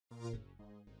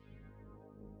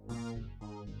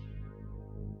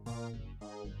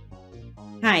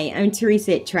Hi, I'm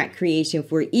Teresa at Track Creation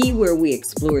for E, where we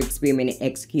explore, experiment, and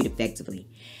execute effectively.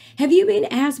 Have you been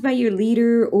asked by your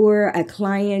leader or a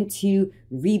client to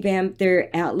revamp their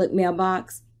Outlook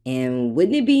mailbox? And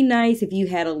wouldn't it be nice if you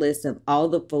had a list of all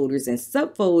the folders and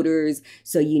subfolders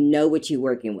so you know what you're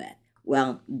working with?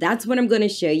 Well, that's what I'm going to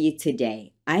show you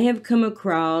today. I have come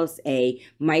across a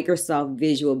Microsoft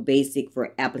Visual Basic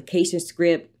for application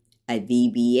script, a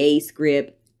VBA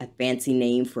script, a fancy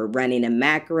name for running a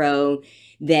macro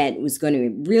that was going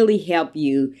to really help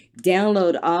you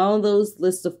download all those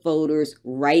lists of folders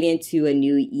right into a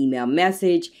new email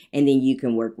message, and then you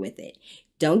can work with it.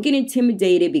 Don't get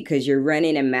intimidated because you're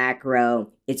running a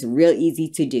macro. It's real easy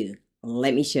to do.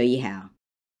 Let me show you how.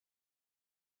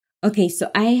 Okay, so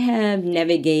I have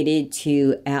navigated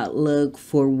to Outlook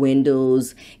for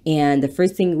Windows, and the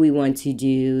first thing we want to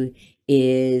do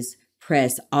is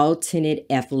press Alternate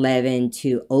F11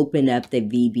 to open up the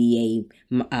VBA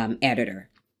editor.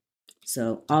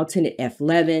 So Alternate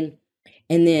F11,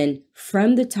 and then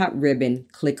from the top ribbon,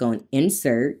 click on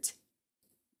Insert,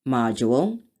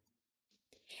 Module.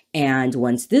 And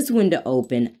once this window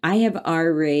open, I have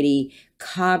already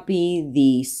copied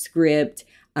the script,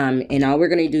 and all we're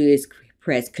going to do is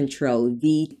press Control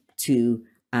V to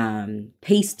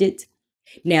paste it.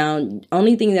 Now,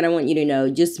 only thing that I want you to know,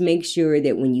 just make sure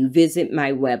that when you visit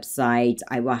my website,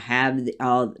 I will have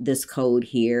all this code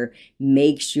here.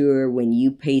 Make sure when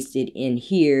you paste it in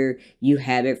here, you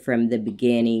have it from the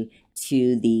beginning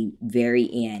to the very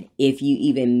end. If you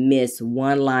even miss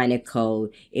one line of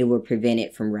code, it will prevent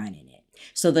it from running it.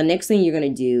 So the next thing you're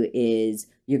going to do is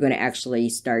you're going to actually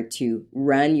start to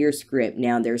run your script.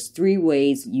 Now, there's 3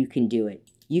 ways you can do it.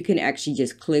 You can actually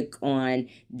just click on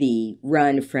the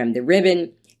run from the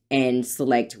ribbon and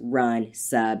select run,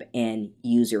 sub, and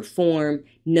user form.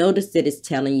 Notice that it's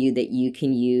telling you that you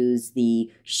can use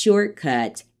the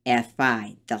shortcut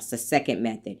F5. That's the second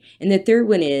method. And the third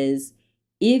one is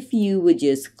if you would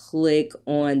just click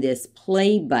on this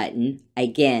play button,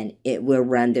 again, it will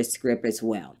run the script as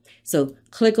well. So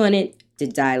click on it, the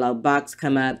dialog box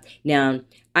come up. Now,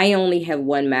 I only have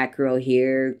one macro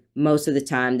here. Most of the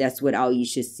time, that's what all you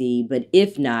should see. But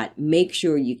if not, make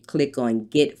sure you click on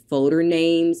Get Folder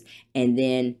Names and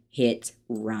then hit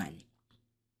Run.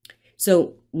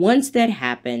 So once that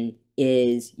happens,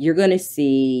 you're going to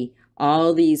see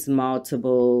all these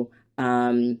multiple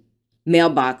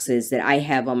mailboxes that I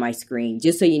have on my screen.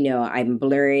 Just so you know, I'm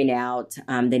blurring out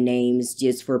the names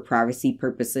just for privacy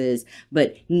purposes,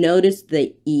 but notice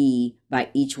the E by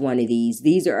each one of these.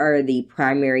 These are the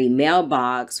primary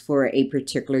mailbox for a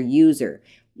particular user.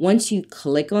 Once you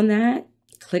click on that,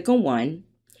 click on one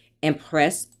and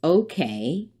press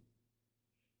OK,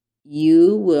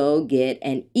 you will get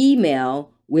an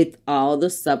email with all the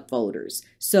subfolders.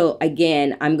 So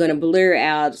again, I'm going to blur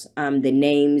out the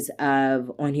names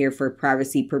on here for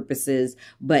privacy purposes,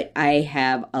 but I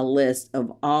have a list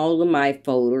of all of my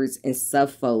folders and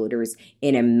subfolders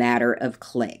in a matter of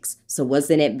clicks. So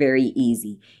wasn't it very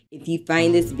easy? If you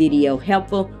find this video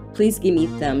helpful, please give me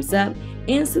a thumbs up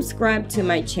and subscribe to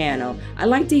my channel. I'd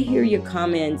like to hear your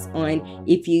comments on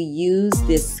if you use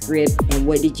this script and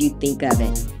what did you think of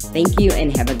it. Thank you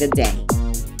and have a good day.